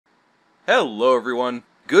Hello everyone!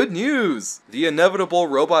 Good news! The inevitable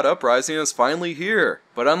robot uprising is finally here!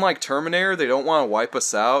 But unlike Terminator, they don't want to wipe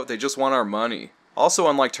us out, they just want our money. Also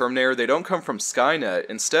unlike Terminator, they don't come from Skynet,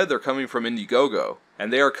 instead they're coming from Indiegogo.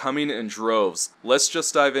 And they are coming in droves. Let's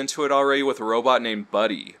just dive into it already with a robot named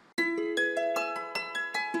Buddy.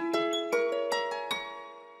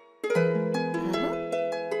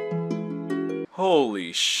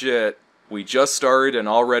 Holy shit. We just started and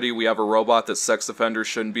already we have a robot that sex offenders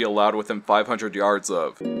shouldn't be allowed within 500 yards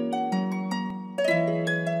of.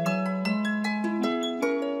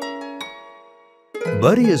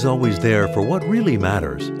 Buddy is always there for what really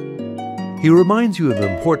matters. He reminds you of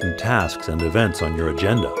important tasks and events on your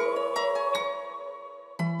agenda.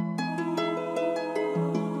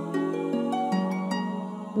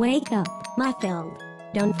 Wake up, my friend.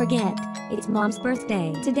 Don't forget, it's Mom's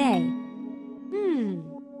birthday today.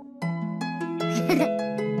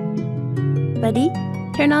 Buddy,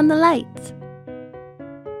 turn on the lights.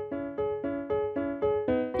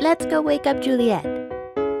 Let's go wake up Juliet.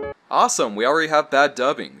 Awesome, we already have bad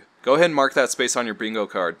dubbing. Go ahead and mark that space on your bingo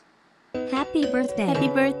card. Happy birthday. Happy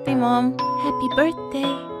birthday, Mom. Happy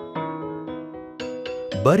birthday.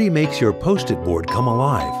 Buddy makes your post-it board come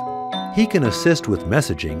alive. He can assist with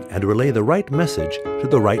messaging and relay the right message to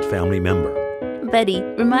the right family member. Buddy,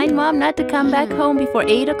 remind Mom not to come back home before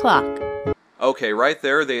 8 o'clock. Okay, right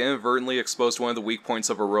there they inadvertently exposed one of the weak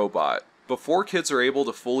points of a robot. Before kids are able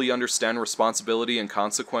to fully understand responsibility and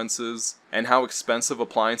consequences, and how expensive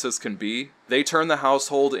appliances can be, they turn the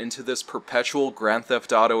household into this perpetual Grand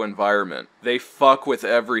Theft Auto environment. They fuck with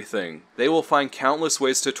everything. They will find countless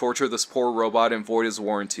ways to torture this poor robot and void his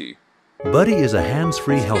warranty. Buddy is a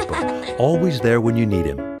hands-free helper, always there when you need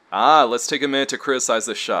him. Let's take a minute to criticize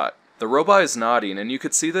this shot. The robot is nodding, and you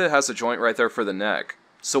could see that it has a joint right there for the neck.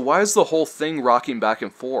 So why is the whole thing rocking back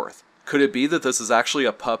and forth? Could it be that this is actually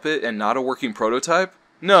a puppet and not a working prototype?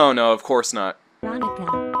 No, of course not. Veronica.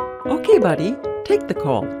 Okay, buddy, take the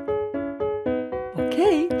call.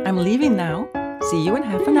 Okay, I'm leaving now. See you in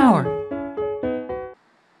half an hour.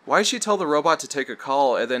 Why did she tell the robot to take a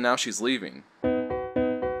call and then now she's leaving?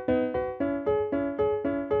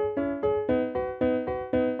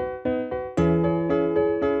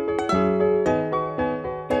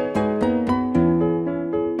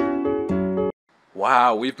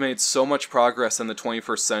 Wow, we've made so much progress in the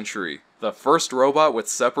 21st century. The first robot with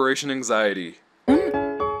separation anxiety.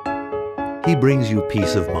 He brings you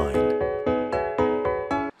peace of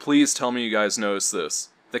mind. Please tell me you guys notice this.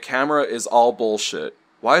 The camera is all bullshit.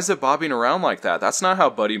 Why is it bobbing around like that? That's not how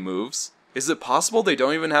Buddy moves. Is it possible they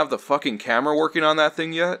don't even have the fucking camera working on that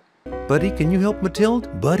thing yet? Buddy, can you help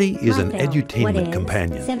Mathilde? Buddy is an edutainment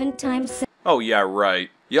companion. 7 times 7. Oh yeah, right.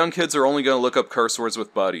 Young kids are only gonna look up curse words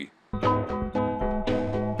with Buddy.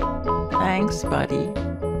 Thanks, buddy.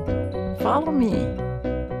 Follow me.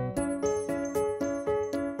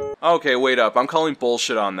 Okay, wait up. I'm calling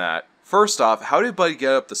bullshit on that. First off, how did Buddy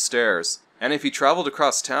get up the stairs? And if he traveled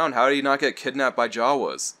across town, how did he not get kidnapped by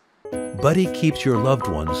Jawas? Buddy keeps your loved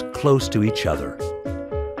ones close to each other.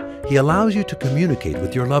 He allows you to communicate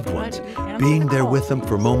with your loved ones, being there with them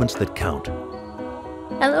for moments that count.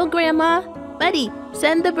 Hello, Grandma. Buddy,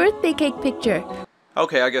 send the birthday cake picture.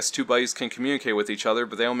 Okay, I guess two buddies can communicate with each other,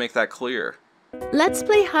 but they don't make that clear. Let's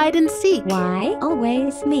play hide and seek. Why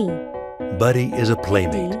always me? Buddy is a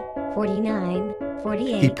playmate. 49,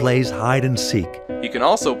 48. He plays hide and seek. He can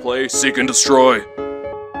also play Seek and Destroy.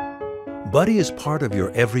 Buddy is part of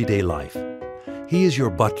your everyday life. He is your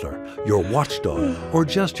butler, your watchdog, or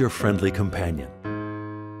just your friendly companion.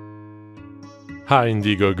 Hi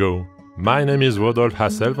Indiegogo, my name is Rodolphe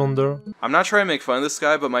Hasselvander. I'm not trying to make fun of this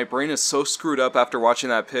guy, but my brain is so screwed up after watching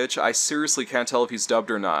that pitch, I seriously can't tell if he's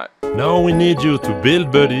dubbed or not. Now we need you to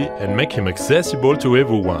build Buddy and make him accessible to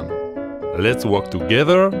everyone. Let's work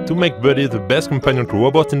together to make Buddy the best companion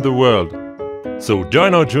robot in the world. So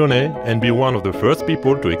join our journey and be one of the first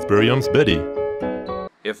people to experience Buddy.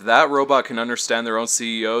 If that robot can understand their own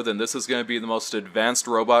CEO, then this is going to be the most advanced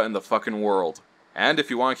robot in the fucking world. And if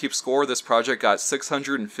you want to keep score, this project got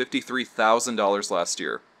 $653,000 last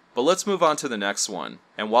year. But let's move on to the next one.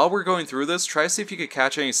 And while we're going through this, try to see if you can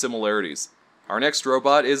catch any similarities. Our next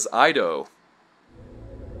robot is Ido.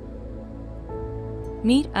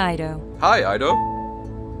 Meet Ido. Hi, Ido.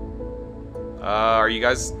 Are you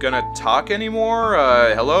guys gonna talk anymore?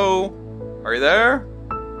 Hello? Are you there?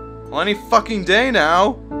 Well, any fucking day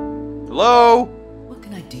now. Hello? What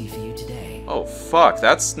can I do for you today? Oh, fuck,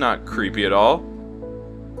 that's not creepy at all.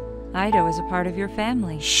 Ido is a part of your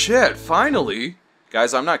family. Shit, finally!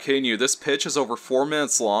 Guys, I'm not kidding you, this pitch is over 4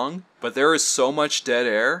 minutes long, but there is so much dead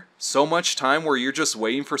air. So much time where you're just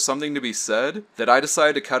waiting for something to be said that I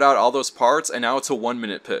decided to cut out all those parts and now it's a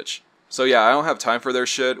 1-minute pitch. So yeah, I don't have time for their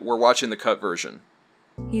shit, we're watching the cut version.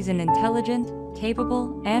 He's an intelligent,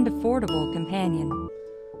 capable, and affordable companion.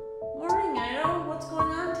 Morning, Ido. What's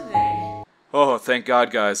going on today? Oh, thank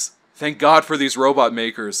God, guys. Thank God for these robot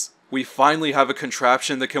makers. We finally have a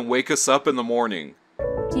contraption that can wake us up in the morning.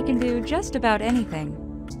 He can do just about anything.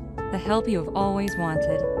 The help you have always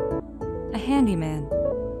wanted. A handyman.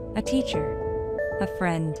 A teacher. A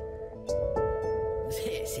friend.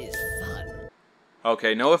 This is fun.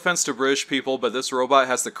 Okay, no offense to British people, but this robot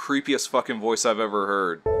has the creepiest fucking voice I've ever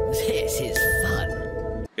heard. This is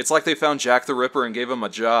fun. It's like they found Jack the Ripper and gave him a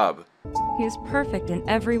job. He is perfect in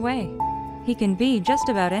every way. He can be just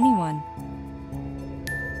about anyone.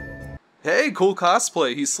 Hey, cool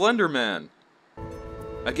cosplay, he's Slender Man.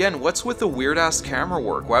 Again, what's with the weird-ass camera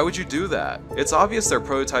work? Why would you do that? It's obvious their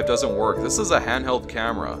prototype doesn't work. This is a handheld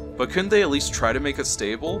camera. But couldn't they at least try to make it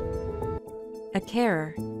stable? A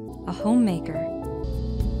carer. A homemaker.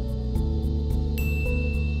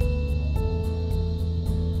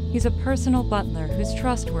 He's a personal butler who's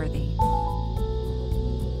trustworthy.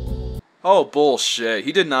 Oh, bullshit.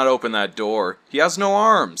 He did not open that door. He has no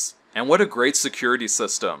arms. And what a great security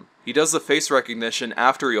system. He does the face recognition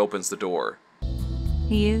after he opens the door.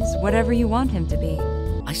 He is whatever you want him to be.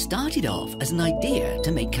 I started off as an idea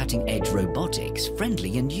to make cutting-edge robotics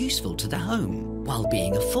friendly and useful to the home, while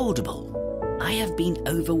being affordable. I have been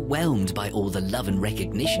overwhelmed by all the love and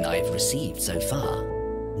recognition I have received so far.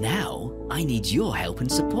 Now, I need your help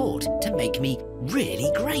and support to make me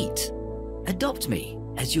really great. Adopt me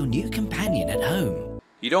as your new companion at home.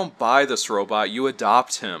 You don't buy this robot, you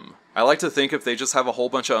adopt him. I like to think if they just have a whole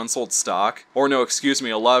bunch of unsold stock, or no, excuse me,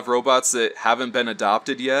 a lot of robots that haven't been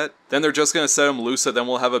adopted yet, then they're just gonna set them loose and then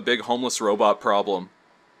we'll have a big homeless robot problem.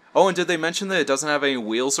 Oh, and did they mention that it doesn't have any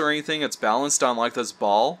wheels or anything? It's balanced on like this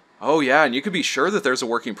ball? Oh yeah, and you could be sure that there's a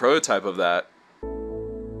working prototype of that.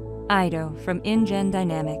 Ido from InGen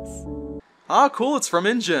Dynamics. Ah, cool, it's from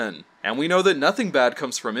InGen. And we know that nothing bad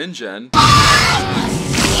comes from InGen.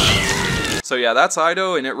 So yeah, that's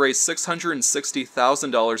Ido, and it raised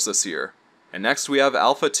 $660,000 this year. And next we have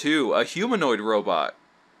Alpha 2, a humanoid robot.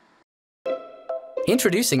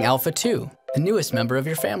 Introducing Alpha 2, the newest member of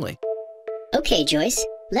your family. Okay, Joyce,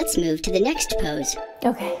 let's move to the next pose.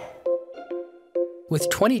 Okay. With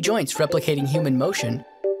 20 joints replicating human motion,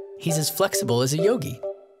 he's as flexible as a yogi.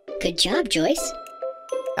 Good job, Joyce.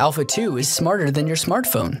 Alpha 2 is smarter than your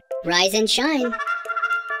smartphone. Rise and shine.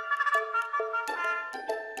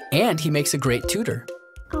 And he makes a great tutor.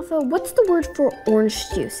 Alpha, what's the word for orange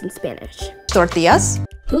juice in Spanish? Tortillas.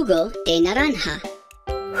 Jugo de naranja.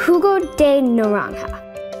 Jugo de naranja.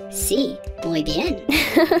 Sí, muy bien.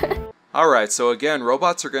 Alright, so again,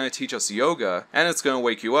 robots are going to teach us yoga, and it's going to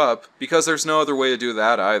wake you up, because there's no other way to do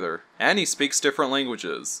that either. And he speaks different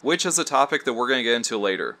languages, which is a topic that we're going to get into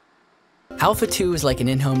later. Alpha 2 is like an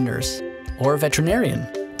in-home nurse, or a veterinarian.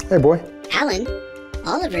 Hey, boy. Alan,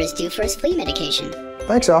 Oliver is due for his flea medication.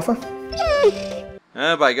 Thanks, Alpha.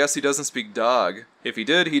 But I guess he doesn't speak dog. If he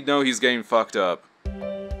did, he'd know he's getting fucked up.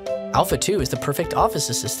 Alpha 2 is the perfect office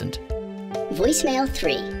assistant. Voicemail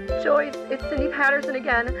 3. Joyce, it's Cindy Patterson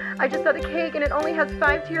again. I just saw the cake and it only has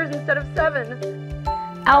 5 tiers instead of 7.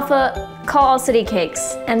 Alpha, call All City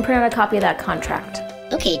Cakes and print out a copy of that contract.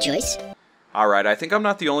 Okay, Joyce. Alright, I think I'm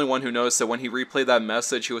not the only one who noticed that when he replayed that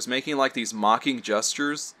message, he was making like these mocking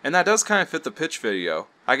gestures, and that does kind of fit the pitch video.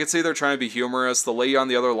 I could see they're trying to be humorous, the lady on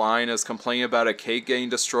the other line is complaining about a cake getting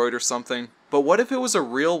destroyed or something. But what if it was a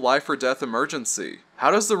real life or death emergency?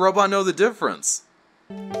 How does the robot know the difference?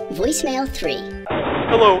 Voicemail 3.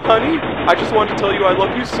 Hello, honey? I just wanted to tell you I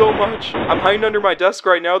love you so much. I'm hiding under my desk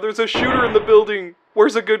right now, there's a shooter in the building.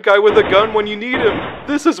 Where's a good guy with a gun when you need him?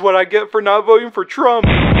 This is what I get for not voting for Trump.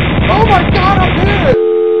 Oh my god, I'm hit!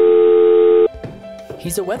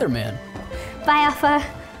 He's a weatherman. Bye, Alpha.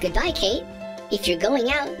 Goodbye, Kate. If you're going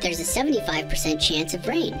out, there's a 75% chance of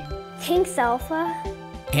rain. Thanks, Alpha.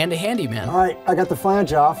 And a handyman. Alright, I got the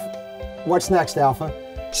flange off. What's next, Alpha?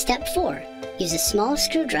 Step 4. Use a small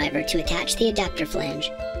screwdriver to attach the adapter flange.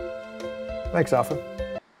 Thanks, Alpha.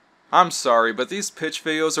 I'm sorry, but these pitch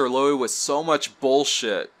videos are loaded with so much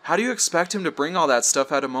bullshit. How do you expect him to bring all that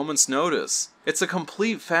stuff at a moment's notice? It's a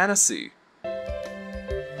complete fantasy.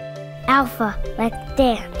 Alpha, let's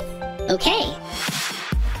dance. Okay.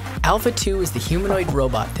 Alpha 2 is the humanoid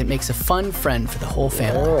robot that makes a fun friend for the whole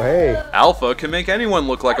family. Oh, hey. Alpha can make anyone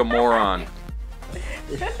look like a moron.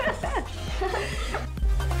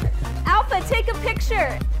 Alpha, take a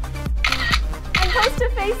picture and post to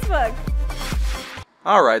Facebook.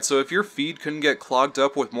 Alright, so if your feed couldn't get clogged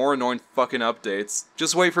up with more annoying fucking updates,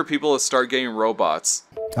 just wait for people to start getting robots.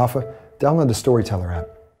 Alpha, download the Storyteller app.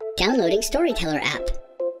 Downloading Storyteller app.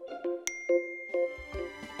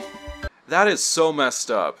 That is so messed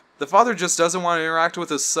up. The father just doesn't want to interact with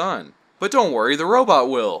his son. But don't worry, the robot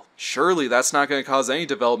will. Surely that's not going to cause any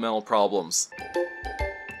developmental problems.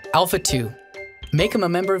 Alpha 2. Make him a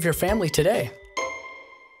member of your family today.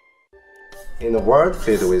 In a world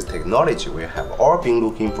filled with technology, we have all been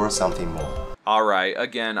looking for something more. Alright,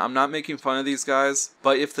 again, I'm not making fun of these guys,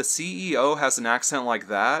 but if the CEO has an accent like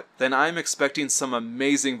that, then I'm expecting some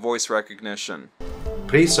amazing voice recognition.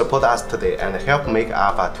 Please support us today and help make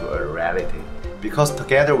Alpha 2 a reality, because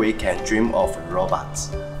together we can dream of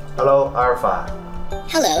robots. Hello, Alpha.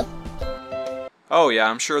 Hello. Oh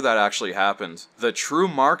yeah, I'm sure that actually happened. The true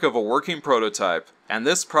mark of a working prototype. And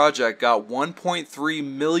this project got $1.3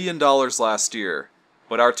 million last year.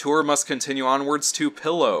 But our tour must continue onwards to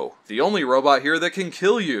Pillow, the only robot here that can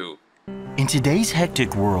kill you. In today's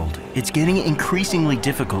hectic world, it's getting increasingly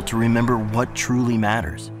difficult to remember what truly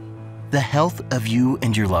matters. The health of you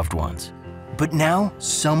and your loved ones. But now,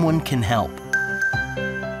 someone can help.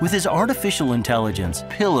 With his artificial intelligence,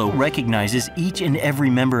 Pillow recognizes each and every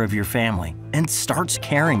member of your family and starts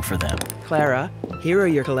caring for them. Clara, here are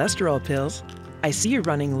your cholesterol pills. I see you're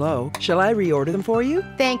running low. Shall I reorder them for you?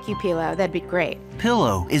 Thank you, Pillow. That'd be great.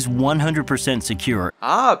 Pillow is 100% secure.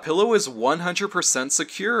 Ah, Pillow is 100%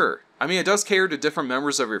 secure. I mean, it does cater to different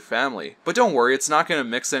members of your family, but don't worry, it's not going to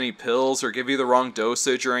mix any pills or give you the wrong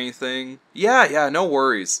dosage or anything. Yeah, no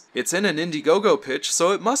worries. It's in an Indiegogo pitch,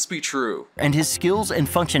 so it must be true. And his skills and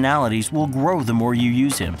functionalities will grow the more you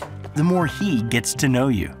use him, the more he gets to know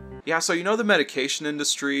you. Yeah, so you know the medication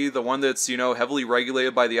industry, the one that's, heavily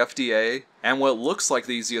regulated by the FDA, and what looks like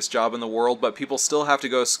the easiest job in the world, but people still have to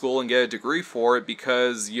go to school and get a degree for it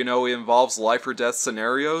because, it involves life or death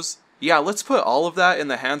scenarios? Yeah, let's put all of that in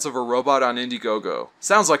the hands of a robot on Indiegogo.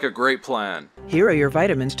 Sounds like a great plan. Here are your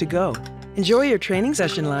vitamins to go. Enjoy your training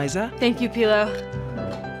session, Liza. Thank you, Pillow.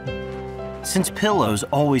 Since Pillow's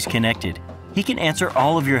always connected, he can answer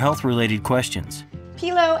all of your health-related questions.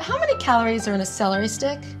 Pillow, how many calories are in a celery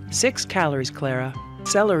stick? 6 calories, Clara.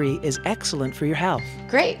 Celery is excellent for your health.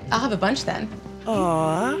 Great, I'll have a bunch then.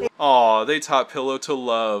 Aww. Aw, they taught Pillow to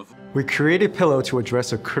love. We created Pillow to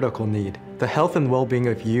address a critical need, the health and well-being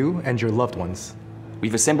of you and your loved ones.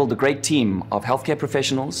 We've assembled a great team of healthcare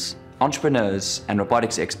professionals, entrepreneurs, and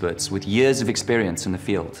robotics experts with years of experience in the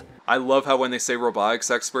field. I love how when they say robotics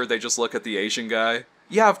expert, they just look at the Asian guy.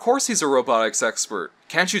 Yeah, of course he's a robotics expert.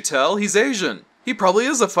 Can't you tell? He's Asian. He probably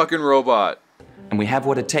is a fucking robot. And we have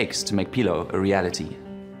what it takes to make Pillow a reality.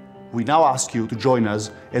 We now ask you to join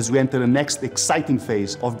us as we enter the next exciting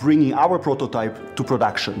phase of bringing our prototype to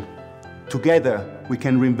production. Together, we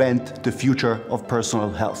can reinvent the future of personal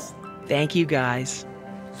health. Thank you, guys.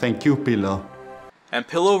 Thank you, Pillow. And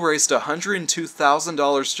Pillow raised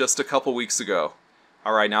 $102,000 just a couple weeks ago.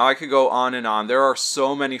 Alright, now I could go on and on. There are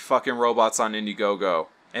so many fucking robots on Indiegogo.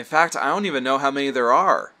 In fact, I don't even know how many there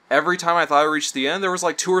are. Every time I thought I reached the end, there was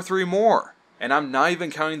like 2 or 3 more. And I'm not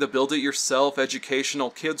even counting the build-it-yourself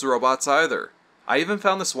educational kids robots either. I even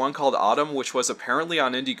found this one called Autumn, which was apparently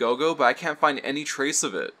on Indiegogo, but I can't find any trace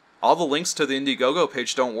of it. All the links to the Indiegogo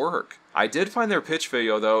page don't work. I did find their pitch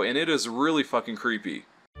video though, and it is really fucking creepy.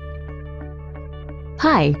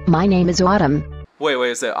 Hi, my name is Autumn. Wait,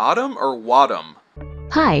 is it Autumn or Wadum?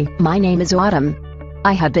 Hi, my name is Autumn.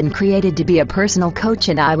 I have been created to be a personal coach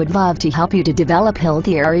and I would love to help you to develop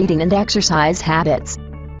healthier eating and exercise habits.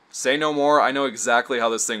 Say no more, I know exactly how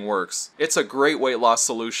this thing works. It's a great weight loss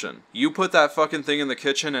solution. You put that fucking thing in the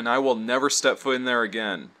kitchen and I will never step foot in there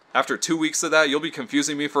again. After 2 weeks of that, you'll be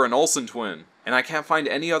confusing me for an Olsen twin. And I can't find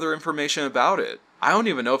any other information about it. I don't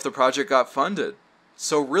even know if the project got funded.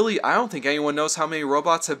 So really, I don't think anyone knows how many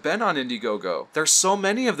robots have been on Indiegogo. There's so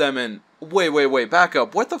many of them and... Wait, back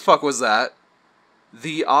up. What the fuck was that?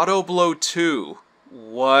 The Autoblow 2.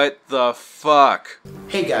 What the fuck?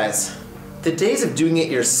 Hey guys. The days of doing it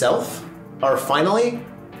yourself are finally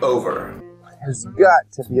over. There's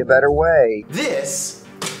got to be a better way. This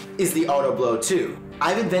is the Autoblow 2.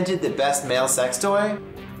 I've invented the best male sex toy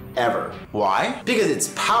ever. Why? Because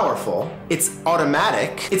it's powerful, it's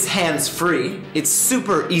automatic, it's hands-free, it's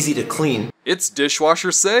super easy to clean. It's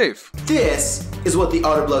dishwasher safe. This is what the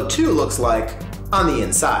Autoblow 2 looks like on the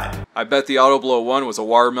inside. I bet the Autoblow 1 was a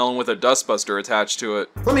watermelon with a dustbuster attached to it.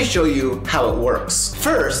 Let me show you how it works.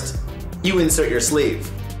 First, you insert your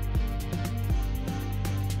sleeve.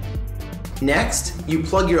 Next, you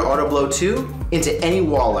plug your Autoblow 2 into any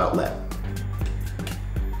wall outlet.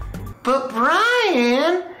 But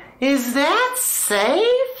Brian, is that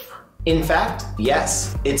safe? In fact,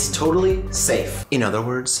 yes, it's totally safe. In other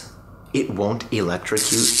words, it won't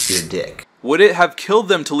electrocute your dick. Would it have killed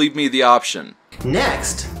them to leave me the option?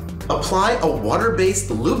 Next, apply a water-based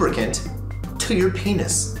lubricant to your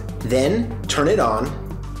penis. Then turn it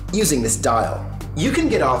on using this dial. You can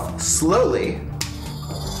get off slowly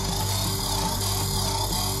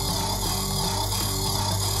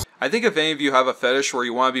I think if any of you have a fetish where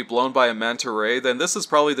you want to be blown by a manta ray, then this is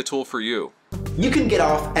probably the tool for you. You can get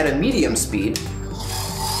off at a medium speed,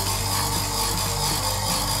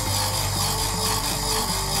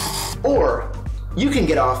 or you can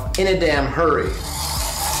get off in a damn hurry.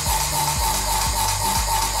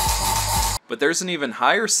 But there's an even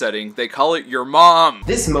higher setting, they call it your mom.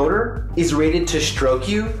 This motor is rated to stroke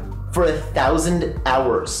you for 1,000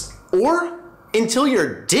 hours, or until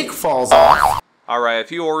your dick falls off. Alright,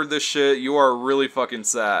 if you ordered this shit, you are really fucking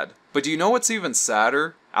sad. But do you know what's even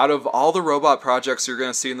sadder? Out of all the robot projects you're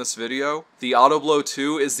gonna see in this video, the Autoblow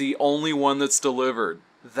 2 is the only one that's delivered.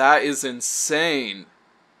 That is insane.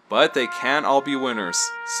 But they can't all be winners.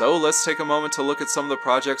 So let's take a moment to look at some of the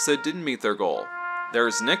projects that didn't meet their goal.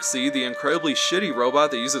 There's Nixie, the incredibly shitty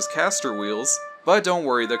robot that uses caster wheels. But don't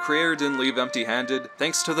worry, the creator didn't leave empty-handed,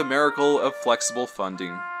 thanks to the miracle of flexible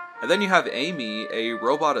funding. And then you have Amy, a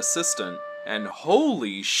robot assistant. And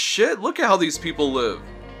holy shit, look at how these people live!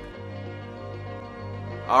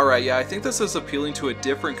 Alright, yeah, I think this is appealing to a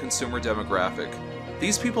different consumer demographic.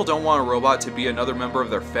 These people don't want a robot to be another member of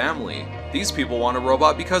their family. These people want a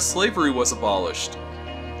robot because slavery was abolished.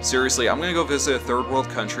 Seriously, I'm gonna go visit a third world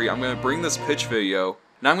country, I'm gonna bring this pitch video,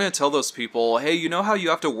 and I'm gonna tell those people, hey, you know how you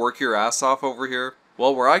have to work your ass off over here?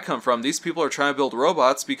 Well, where I come from, these people are trying to build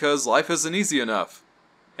robots because life isn't easy enough.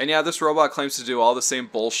 And yeah, this robot claims to do all the same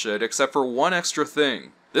bullshit, except for one extra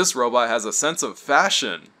thing. This robot has a sense of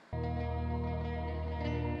fashion.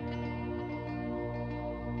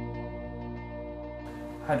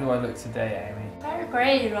 How do I look today, Amy? Very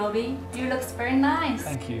great, Robbie. You look very nice.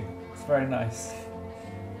 Thank you. It's very nice.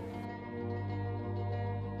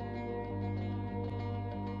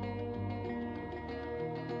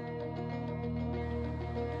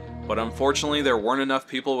 But unfortunately, there weren't enough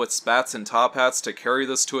people with spats and top hats to carry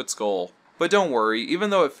this to its goal. But don't worry,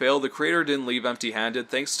 even though it failed, the creator didn't leave empty-handed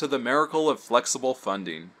thanks to the miracle of flexible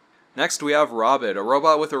funding. Next we have Robbit, a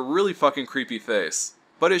robot with a really fucking creepy face.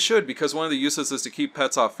 But it should, because one of the uses is to keep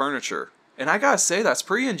pets off furniture. And I gotta say, that's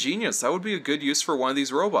pretty ingenious. That would be a good use for one of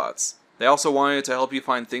these robots. They also wanted it to help you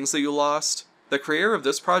find things that you lost. The creator of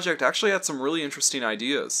this project actually had some really interesting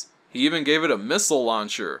ideas. He even gave it a missile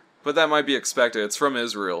launcher. But that might be expected, it's from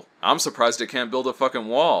Israel. I'm surprised it can't build a fucking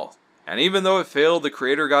wall. And even though it failed, the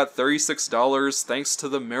creator got $36 thanks to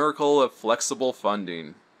the miracle of flexible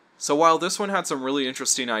funding. So while this one had some really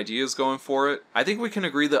interesting ideas going for it, I think we can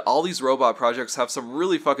agree that all these robot projects have some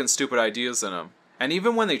really fucking stupid ideas in them. And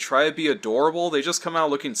even when they try to be adorable, they just come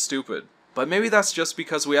out looking stupid. But maybe that's just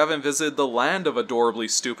because we haven't visited the land of adorably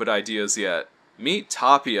stupid ideas yet. Meet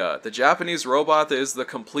Tapia, the Japanese robot that is the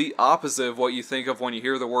complete opposite of what you think of when you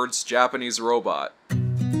hear the words Japanese robot.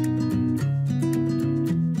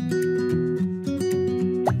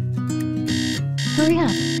 Hurry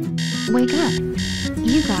up. Wake up.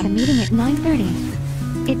 You got a meeting at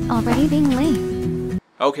 9:30. It's already being late.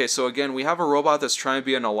 Okay, so again, we have a robot that's trying to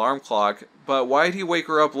be an alarm clock, but why did he wake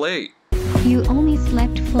her up late? You only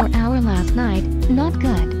slept 4 hours last night. Not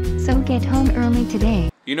good. So get home early today.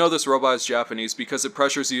 You know this robot is Japanese because it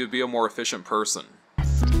pressures you to be a more efficient person.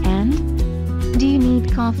 And? Do you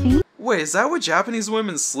need coffee? Wait, is that what Japanese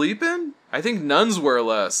women sleep in? I think nuns wear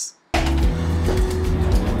less.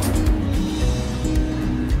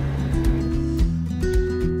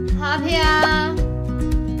 Tapia!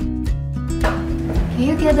 Can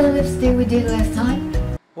you get the lipstick we did last time?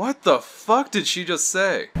 What the fuck did she just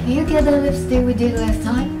say? Can you get the lipstick we did last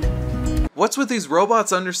time? What's with these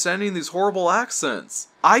robots understanding these horrible accents?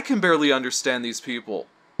 I can barely understand these people.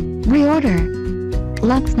 Reorder.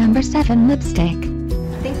 Lux number 7 lipstick.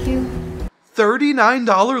 Thank you.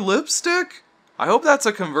 $39 lipstick? I hope that's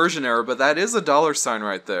a conversion error, but that is a dollar sign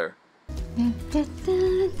right there.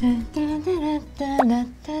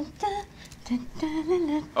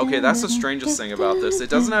 Okay, that's the strangest thing about this. It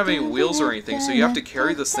doesn't have any wheels or anything, so you have to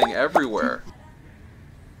carry this thing everywhere.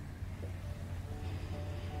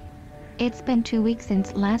 It's been 2 weeks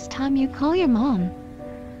since last time you call your mom.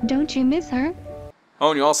 Don't you miss her?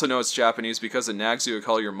 Oh, and you also know it's Japanese because it nags you to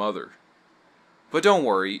call your mother. But don't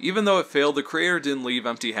worry, even though it failed, the creator didn't leave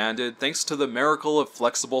empty-handed thanks to the miracle of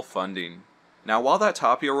flexible funding. Now, while that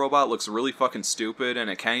Tapia robot looks really fucking stupid and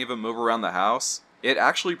it can't even move around the house, it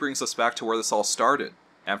actually brings us back to where this all started.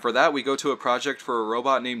 And for that, we go to a project for a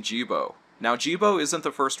robot named Jibo. Now, Jibo isn't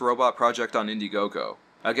the first robot project on Indiegogo.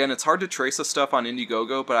 Again, it's hard to trace the stuff on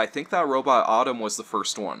Indiegogo, but I think that robot Autumn was the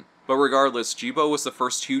first one. But regardless, Jibo was the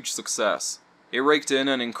first huge success. It raked in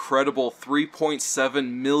an incredible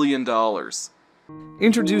 $3.7 million.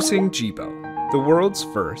 Introducing Jibo, the world's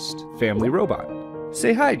first family robot.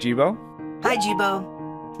 Say hi, Jibo. Hi,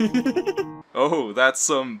 Jibo. Oh, that's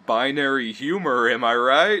some binary humor, am I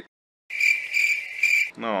right?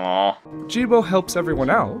 Aww. Jibo helps everyone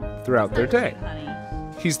out throughout their day.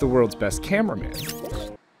 He's the world's best cameraman.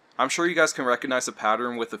 I'm sure you guys can recognize a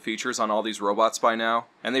pattern with the features on all these robots by now,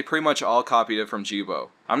 and they pretty much all copied it from Jibo.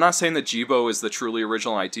 I'm not saying that Jibo is the truly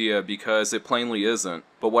original idea, because it plainly isn't,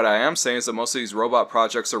 but what I am saying is that most of these robot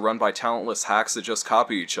projects are run by talentless hacks that just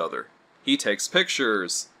copy each other. He takes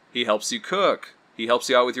pictures, he helps you cook, he helps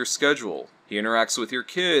you out with your schedule, he interacts with your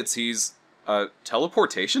kids, he's a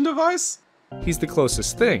teleportation device? He's the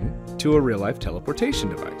closest thing to a real-life teleportation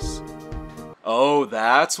device. Oh,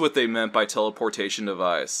 that's what they meant by teleportation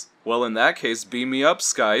device. Well, in that case, beam me up,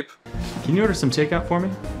 Skype. Can you order some takeout for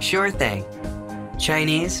me? Sure thing.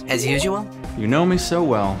 Chinese, as usual? You know me so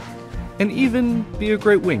well. And even be a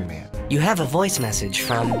great wingman. You have a voice message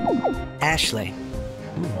from Ashley.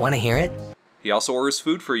 Want to hear it? He also orders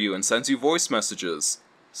food for you and sends you voice messages.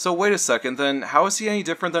 So wait a second then, how is he any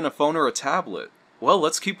different than a phone or a tablet? Well,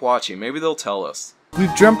 let's keep watching, maybe they'll tell us.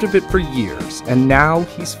 We've dreamt of it for years, and now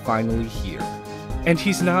he's finally here. And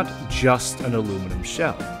he's not just an aluminum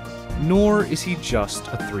shell, nor is he just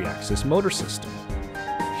a 3-axis motor system.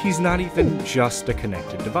 He's not even just a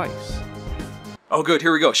connected device. Oh good,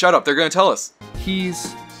 here we go, shut up, they're gonna tell us.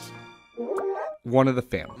 He's one of the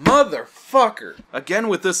family. Motherfucker! Again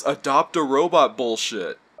with this adopt a robot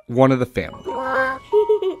bullshit. One of the family.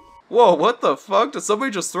 Whoa, what the fuck? Did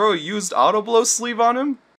somebody just throw a used auto blow sleeve on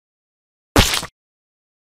him?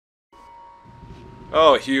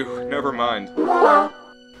 Oh, Hugh, never mind. Good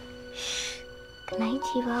night,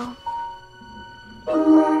 Jibo.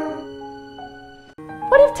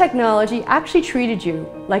 What if technology actually treated you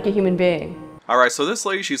like a human being? Alright, so this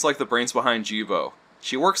lady, she's like the brains behind Jibo.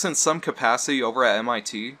 She works in some capacity over at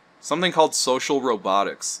MIT, something called social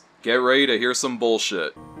robotics. Get ready to hear some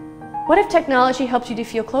bullshit. What if technology helps you to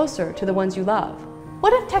feel closer to the ones you love?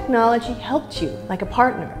 What if technology helped you like a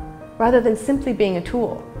partner, rather than simply being a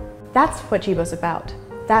tool? That's what Jibo's about.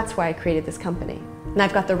 That's why I created this company. And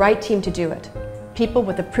I've got the right team to do it. People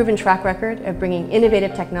with a proven track record of bringing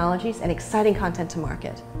innovative technologies and exciting content to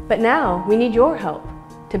market. But now, we need your help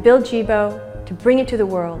to build Jibo, to bring it to the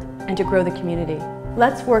world, and to grow the community.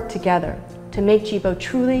 Let's work together to make Jibo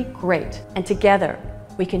truly great, and together,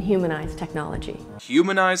 we can humanize technology.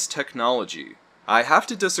 Humanize technology. I have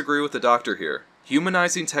to disagree with the doctor here.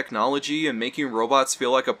 Humanizing technology and making robots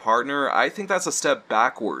feel like a partner, I think that's a step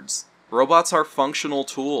backwards. Robots are functional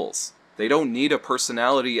tools. They don't need a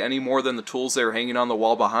personality any more than the tools that are hanging on the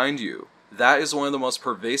wall behind you. That is one of the most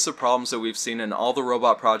pervasive problems that we've seen in all the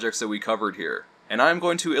robot projects that we covered here. And I'm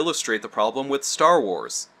going to illustrate the problem with Star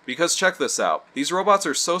Wars. Because check this out, these robots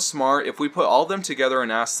are so smart, if we put all of them together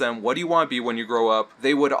and ask them, what do you want to be when you grow up?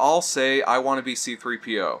 They would all say, I want to be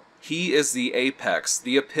C-3PO. He is the apex,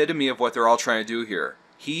 the epitome of what they're all trying to do here.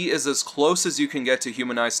 He is as close as you can get to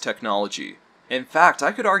humanized technology. In fact,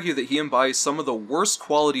 I could argue that he embodies some of the worst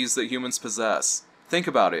qualities that humans possess. Think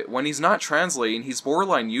about it, when he's not translating, he's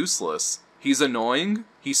borderline useless. He's annoying,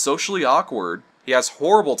 he's socially awkward, he has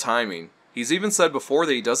horrible timing. He's even said before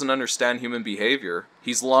that he doesn't understand human behavior.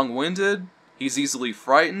 He's long-winded, he's easily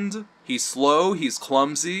frightened, he's slow, he's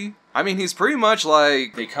clumsy. I mean, he's pretty much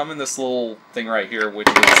like... They come in this little thing right here, which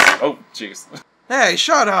is... Oh, jeez. Hey,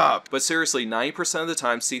 shut up! But seriously, 90% of the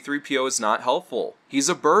time, C-3PO is not helpful. He's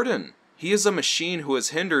a burden. He is a machine who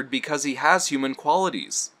is hindered because he has human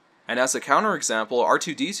qualities. And as a counterexample,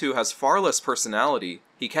 R2-D2 has far less personality.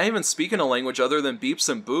 He can't even speak in a language other than beeps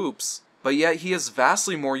and boops. But yet, he is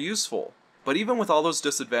vastly more useful. But even with all those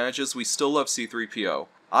disadvantages, we still love C-3PO.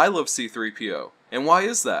 I love C-3PO. And why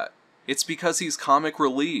is that? It's because he's comic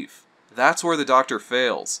relief. That's where the doctor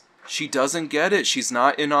fails. She doesn't get it, she's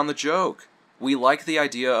not in on the joke. We like the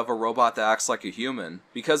idea of a robot that acts like a human,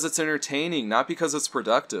 because it's entertaining, not because it's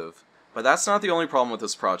productive. But that's not the only problem with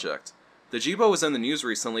this project. The Jibo was in the news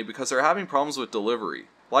recently because they're having problems with delivery.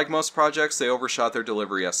 Like most projects, they overshot their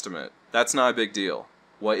delivery estimate. That's not a big deal.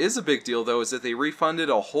 What is a big deal though is that they refunded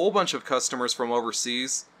a whole bunch of customers from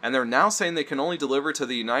overseas, and they're now saying they can only deliver to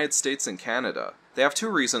the United States and Canada. They have two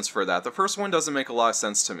reasons for that. The first one doesn't make a lot of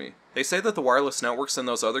sense to me. They say that the wireless networks in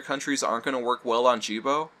those other countries aren't going to work well on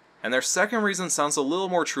Jibo, and their second reason sounds a little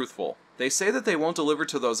more truthful. They say that they won't deliver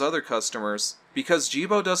to those other customers because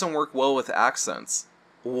Jibo doesn't work well with accents.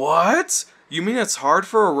 What? You mean it's hard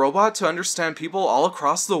for a robot to understand people all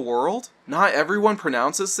across the world? Not everyone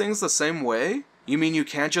pronounces things the same way? You mean you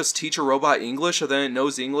can't just teach a robot English and then it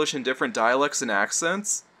knows English in different dialects and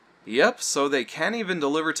accents? Yep, so they can't even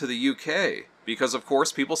deliver to the UK, because of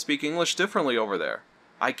course people speak English differently over there.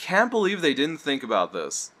 I can't believe they didn't think about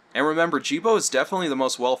this. And remember, Jibo is definitely the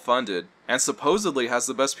most well-funded, and supposedly has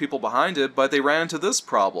the best people behind it, but they ran into this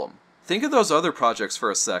problem. Think of those other projects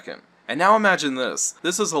for a second. And now imagine this.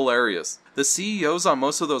 This is hilarious. The CEOs on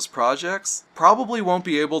most of those projects probably won't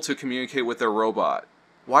be able to communicate with their robot.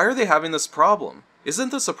 Why are they having this problem?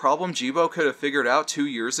 Isn't this a problem Jibo could have figured out 2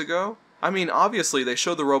 years ago? I mean, obviously they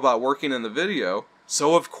showed the robot working in the video,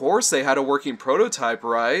 so of course they had a working prototype,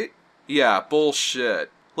 right? Yeah,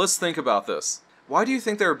 bullshit. Let's think about this. Why do you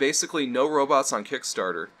think there are basically no robots on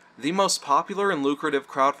Kickstarter? The most popular and lucrative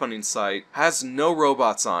crowdfunding site has no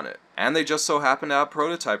robots on it, and they just so happen to have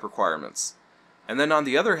prototype requirements. And then on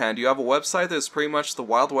the other hand, you have a website that is pretty much the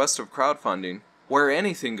Wild West of crowdfunding, where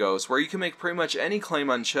anything goes, where you can make pretty much any claim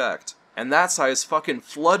unchecked, and that site is fucking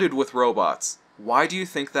flooded with robots. Why do you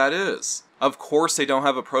think that is? Of course they don't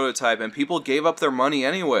have a prototype, and people gave up their money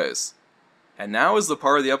anyways. And now is the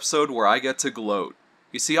part of the episode where I get to gloat.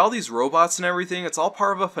 You see, all these robots and everything, it's all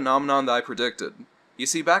part of a phenomenon that I predicted. You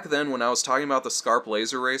see, back then when I was talking about the Scarp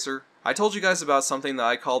Laser Racer, I told you guys about something that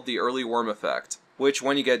I called the early worm effect, which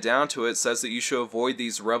when you get down to it says that you should avoid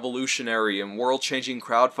these revolutionary and world-changing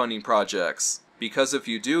crowdfunding projects, because if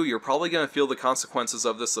you do, you're probably going to feel the consequences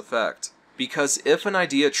of this effect. Because if an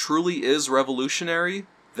idea truly is revolutionary,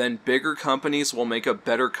 then bigger companies will make a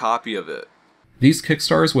better copy of it. These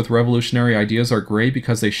Kickstarters with revolutionary ideas are great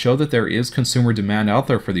because they show that there is consumer demand out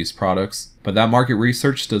there for these products, but that market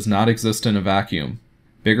research does not exist in a vacuum.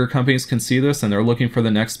 Bigger companies can see this and they're looking for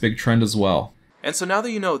the next big trend as well. And so now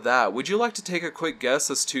that you know that, would you like to take a quick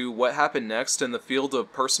guess as to what happened next in the field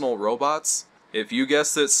of personal robots? If you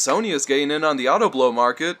guessed that Sony is getting in on the auto-blow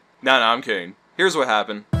market... Nah, I'm kidding. Here's what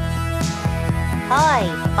happened. Hi,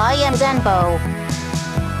 I am Zenbo.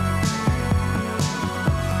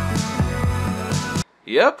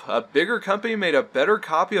 Yep, a bigger company made a better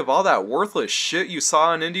copy of all that worthless shit you saw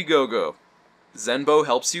on Indiegogo. Zenbo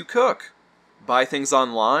helps you cook, buy things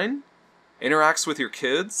online, interacts with your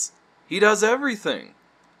kids. He does everything.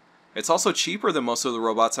 It's also cheaper than most of the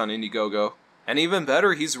robots on Indiegogo. And even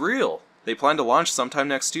better, he's real. They plan to launch sometime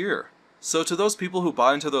next year. So to those people who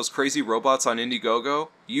buy into those crazy robots on Indiegogo,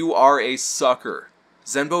 you are a sucker.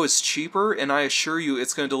 Zenbo is cheaper, and I assure you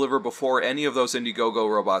it's going to deliver before any of those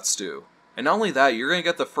Indiegogo robots do. And not only that, you're going to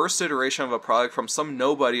get the first iteration of a product from some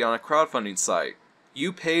nobody on a crowdfunding site.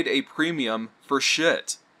 You paid a premium for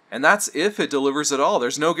shit. And that's if it delivers at all.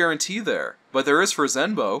 There's no guarantee there. But there is for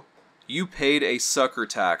Zenbo. You paid a sucker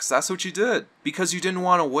tax. That's what you did. Because you didn't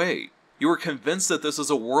want to wait. You were convinced that this is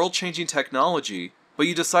a world-changing technology, but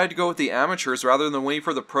you decided to go with the amateurs rather than waiting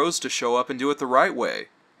for the pros to show up and do it the right way.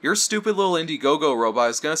 Your stupid little Indiegogo robot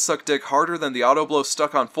is going to suck dick harder than the auto-blow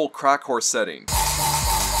stuck on full crack horse setting.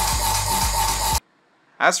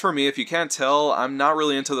 As for me, if you can't tell, I'm not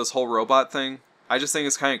really into this whole robot thing. I just think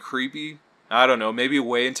it's kind of creepy. I don't know, maybe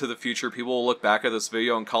way into the future people will look back at this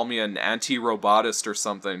video and call me an anti-robotist or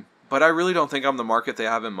something. But I really don't think I'm the market they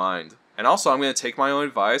have in mind. And also, I'm going to take my own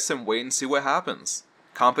advice and wait and see what happens.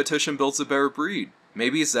 Competition builds a better breed.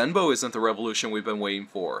 Maybe Zenbo isn't the revolution we've been waiting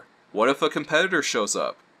for. What if a competitor shows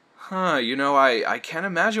up? You know, I can't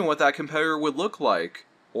imagine what that competitor would look like.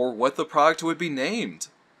 Or what the product would be named.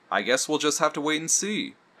 I guess we'll just have to wait and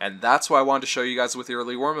see. And that's why I wanted to show you guys with the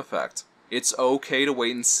early worm effect. It's okay to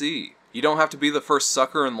wait and see. You don't have to be the first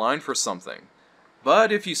sucker in line for something.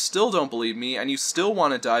 But if you still don't believe me, and you still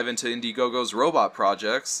want to dive into Indiegogo's robot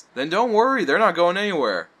projects, then don't worry, they're not going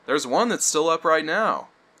anywhere. There's one that's still up right now.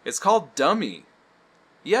 It's called Dummy.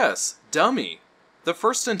 Yes, Dummy. The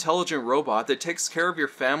first intelligent robot that takes care of your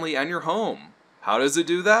family and your home. How does it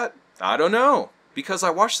do that? I don't know. Because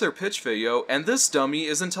I watched their pitch video, and this dummy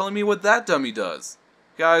isn't telling me what that dummy does.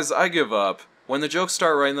 Guys, I give up. When the jokes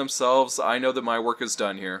start writing themselves, I know that my work is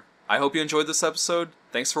done here. I hope you enjoyed this episode.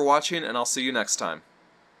 Thanks for watching, and I'll see you next time.